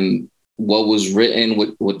 And what was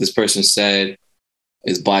written, what this person said,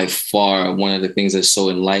 is by far one of the things that's so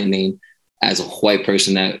enlightening as a white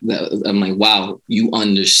person that I'm like, wow, you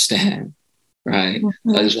understand, right?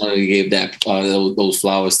 Mm-hmm. I just wanted to give that those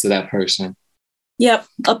flowers to that person. Yep,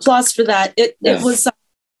 applause for that. It was.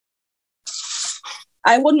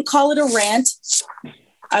 I wouldn't call it a rant.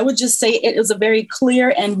 I would just say it was a very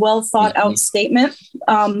clear and well thought out statement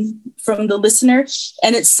from the listener,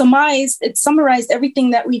 and it summarized everything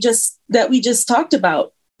that we just talked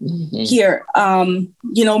about here.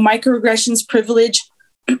 Microaggressions, privilege,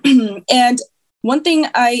 and one thing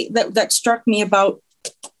that struck me about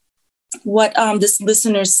what this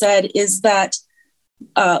listener said is that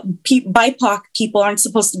BIPOC people aren't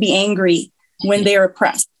supposed to be angry when they're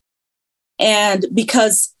oppressed, and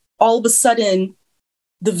because all of a sudden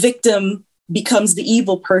the victim becomes the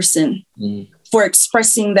evil person for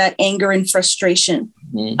expressing that anger and frustration.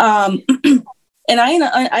 And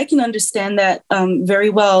I can understand that very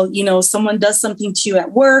well. You know, someone does something to you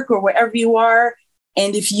at work or wherever you are,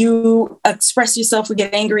 and if you express yourself or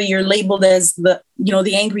get angry, you're labeled as the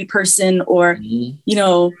angry person, or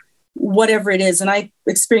whatever it is. And I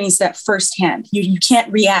experienced that firsthand. You can't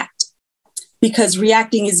react, because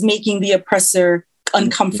reacting is making the oppressor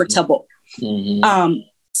uncomfortable.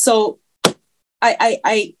 So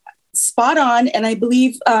I spot on. And I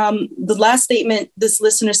believe the last statement this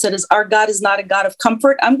listener said is, our God is not a God of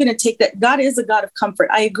comfort. I'm going to take that. God is a God of comfort.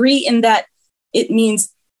 I agree in that it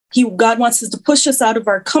means God wants us to push us out of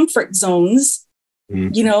our comfort zones,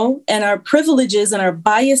 and our privileges and our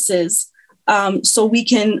biases, so we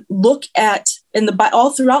can look at,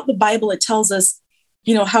 all throughout the Bible, it tells us,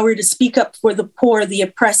 how we're to speak up for the poor, the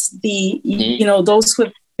oppressed, those who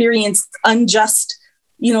have experienced unjust,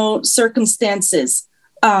 circumstances,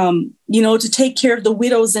 to take care of the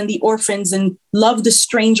widows and the orphans and love the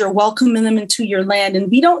stranger, welcoming them into your land.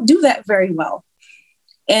 And we don't do that very well.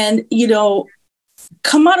 And,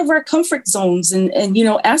 come out of our comfort zones and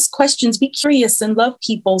ask questions, be curious, and love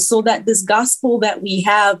people, so that this gospel that we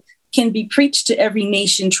have can be preached to every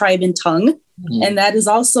nation, tribe, and tongue. And that is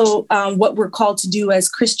also what we're called to do as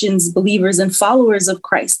Christians, believers, and followers of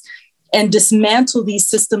Christ, and dismantle these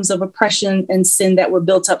systems of oppression and sin that were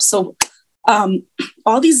built up. So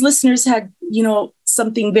all these listeners had,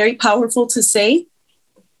 something very powerful to say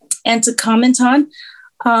and to comment on,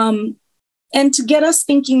 and to get us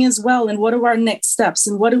thinking as well. And what are our next steps?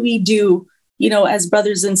 And what do we do, as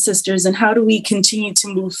brothers and sisters? And how do we continue to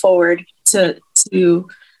move forward to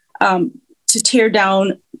tear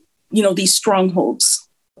down, these strongholds?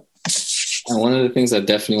 And one of the things I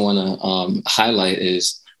definitely want to highlight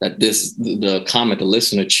is that the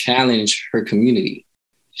listener challenged her community.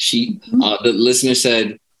 The listener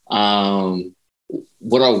said,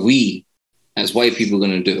 what are we as white people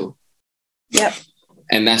going to do? Yep.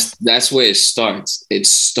 And that's where it starts. It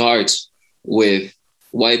starts with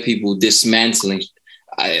white people dismantling.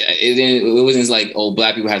 It wasn't like, oh,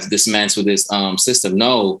 Black people have to dismantle this system.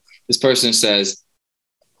 No, this person says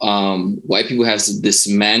white people have to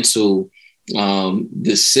dismantle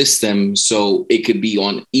the system so it could be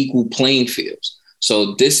on equal playing fields.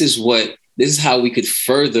 So this is how we could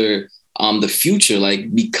further the future,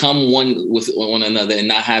 like become one with one another and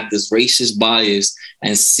not have this racist bias,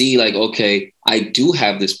 and see like, okay, I do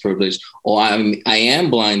have this privilege, or I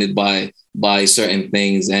am blinded by certain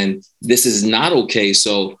things, and this is not okay.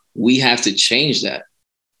 So we have to change that.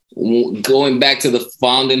 Going back to the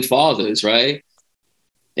founding fathers, right?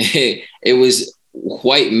 It was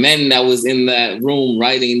white men that was in that room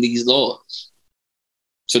writing these laws.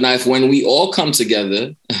 So now when we all come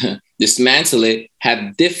together, dismantle it,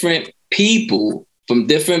 have different people from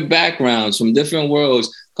different backgrounds, from different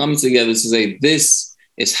worlds coming together to say, this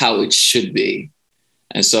is how it should be.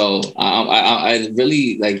 And so I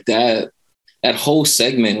really like that whole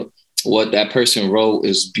segment. What that person wrote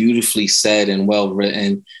is beautifully said and well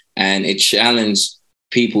written, and it challenged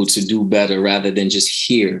people to do better rather than just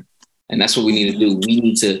hear. And that's what we need to do. We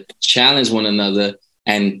need to challenge one another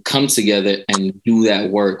and come together and do that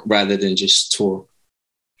work rather than just talk.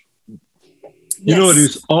 You know, it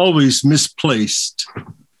is always misplaced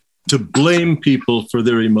to blame people for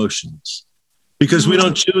their emotions, because we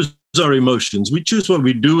don't choose our emotions. We choose what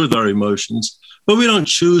we do with our emotions, but we don't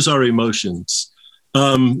choose our emotions.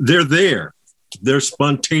 They're there. They're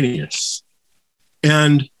spontaneous.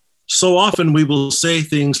 And so often we will say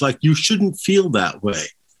things like, you shouldn't feel that way.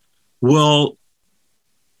 Well,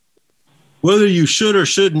 whether you should or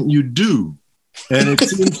shouldn't, you do. And it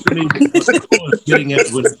seems to me what Paul is getting at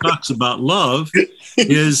when he talks about love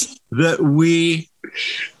is that we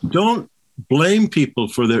don't blame people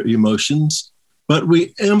for their emotions, but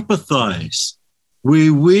we empathize. We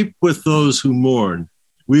weep with those who mourn.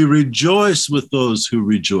 We rejoice with those who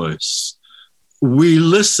rejoice. We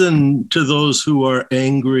listen to those who are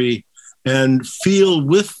angry and feel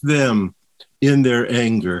with them in their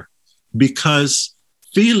anger, because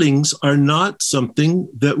feelings are not something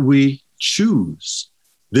that we choose.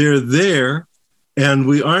 They're there, and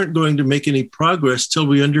we aren't going to make any progress till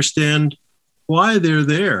we understand why they're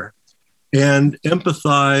there and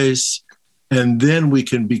empathize, and then we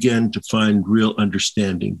can begin to find real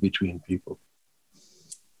understanding between people.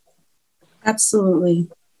 Absolutely.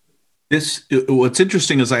 What's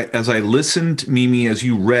interesting is as I listened, Mimi, as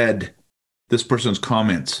you read this person's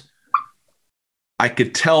comments, I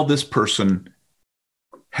could tell this person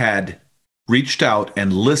had reached out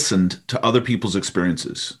and listened to other people's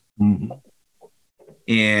experiences. Mm-hmm.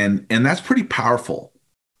 And that's pretty powerful.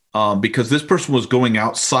 because this person was going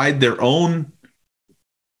outside their own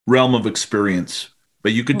realm of experience,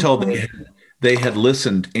 but you could tell they had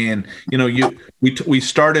listened. And we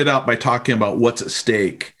started out by talking about what's at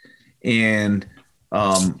stake, and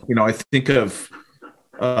I think of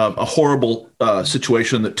a horrible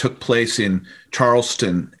situation that took place in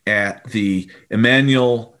Charleston at the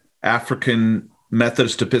Emmanuel African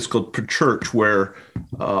Methodist Episcopal Church, where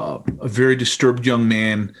a very disturbed young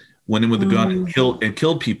man went in with a gun and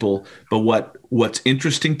killed people. But what's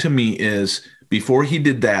interesting to me is, before he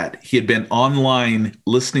did that, he had been online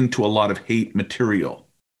listening to a lot of hate material.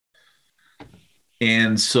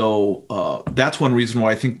 And so that's one reason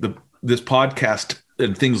why I think this podcast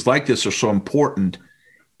and things like this are so important,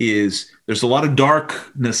 is there's a lot of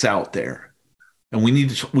darkness out there, and we need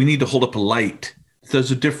to hold up a light.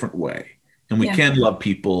 There's a different way, and we can love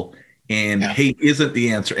people, and hate isn't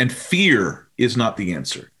the answer, and fear is not the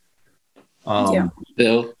answer.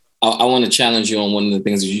 Bill, I want to challenge you on one of the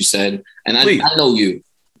things that you said, and I know you.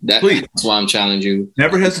 That's why I'm challenging you.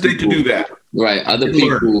 Never hesitate to do that. Right. Other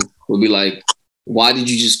people would be like, why did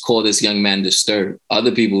you just call this young man disturbed?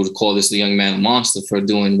 Other people would call this the young man a monster for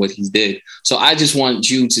doing what he did. So I just want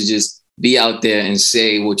you to just be out there and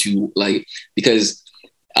say what you like, because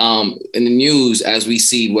in the news, as we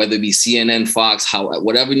see, whether it be CNN, Fox,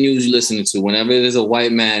 whatever news you're listening to, whenever there's a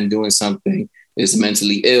white man doing something, is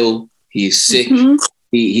mentally ill, he's sick,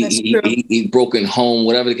 he broken home,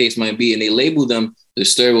 whatever the case might be, and they label them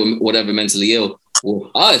disturbed or whatever, mentally ill. Well,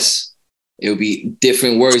 us, it would be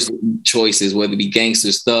different words choices, whether it be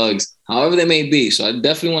gangsters, thugs, however they may be. So I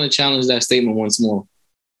definitely want to challenge that statement once more.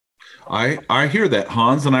 I hear that,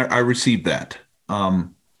 Hans, and I received that.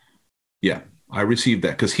 I received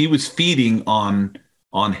that because he was feeding on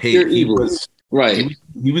hate. You're evil.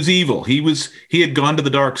 He was evil. He had gone to the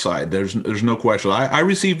dark side. There's no question. I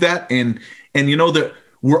received that, and that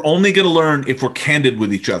we're only going to learn if we're candid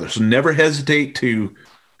with each other. So never hesitate to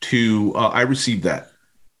I received that.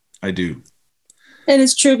 I do. And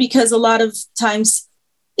it's true, because a lot of times,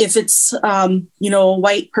 if it's a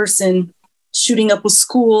white person shooting up a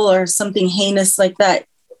school or something heinous like that,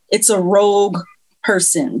 it's a rogue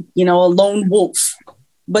person, a lone wolf.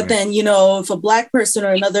 But then, if a black person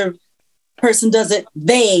or another person does it,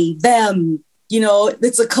 they, them,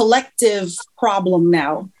 it's a collective problem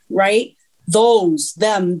now, right? Those,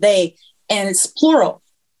 them, they, and it's plural.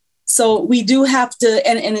 So we do have to,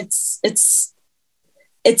 and it's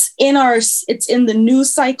in the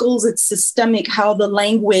news cycles, it's systemic how the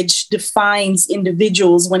language defines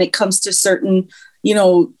individuals when it comes to certain,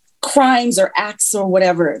 crimes or acts or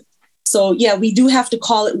whatever. So yeah, we do have to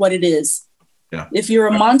call it what it is. Yeah. If you're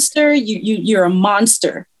a monster, you're a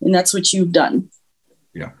monster, and that's what you've done.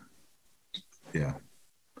 Yeah. Yeah.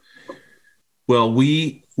 Well,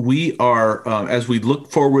 we are, as we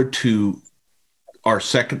look forward to our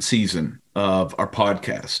second season of our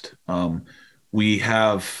podcast, we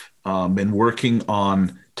have been working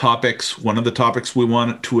on topics. One of the topics we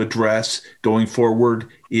want to address going forward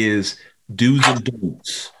is do's and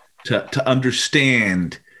don'ts, to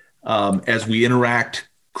understand as we interact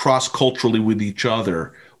cross-culturally with each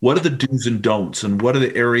other, what are the do's and don'ts, and what are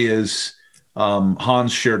the areas?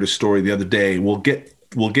 Hans shared a story the other day. We'll get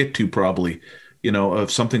to probably,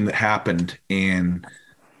 of something that happened. And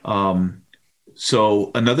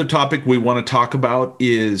so another topic we want to talk about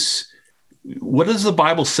is, what does the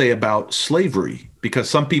Bible say about slavery? Because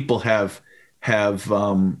some people have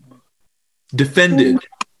defended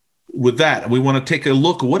with that. We want to take a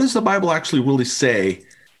look. What does the Bible actually really say?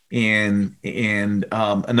 And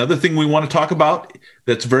another thing we want to talk about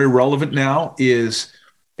that's very relevant now is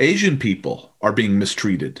Asian people are being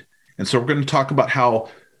mistreated. And so we're going to talk about how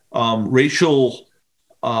racial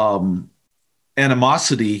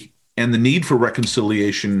animosity and the need for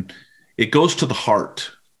reconciliation, it goes to the heart.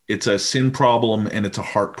 It's a sin problem and it's a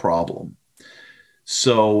heart problem.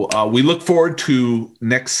 So we look forward to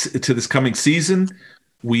this coming season.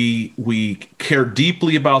 We care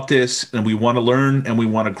deeply about this, and we want to learn and we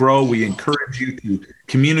want to grow. We encourage you to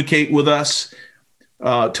communicate with us.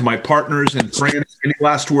 To my partners and friends, any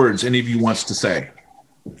last words any of you wants to say?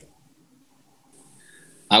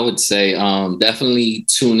 I would say definitely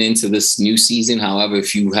tune into this new season. However,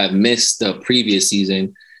 if you have missed the previous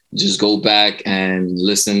season, just go back and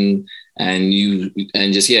listen, and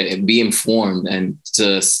just be informed. And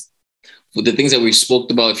just with the things that we spoke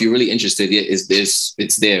about, if you're really interested,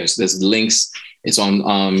 it's there. So there's links. It's on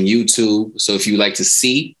YouTube. So if you like to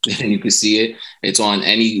see, then you can see it. It's on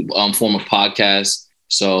any form of podcast.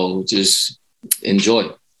 So just enjoy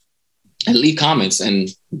and leave comments and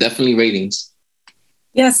definitely ratings.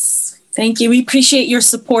 Yes, thank you. We appreciate your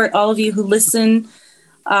support, all of you who listen.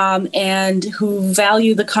 and who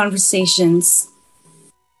value the conversations.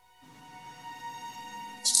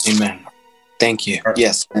 Amen. Thank you.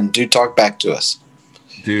 Yes, and do talk back to us.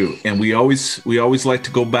 Do. And we always like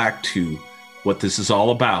to go back to what this is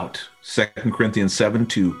all about. 2 Corinthians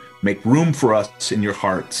 7:2. Make room for us in your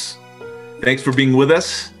hearts. Thanks for being with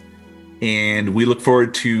us. And we look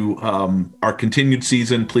forward to our continued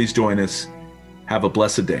season. Please join us. Have a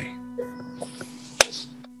blessed day.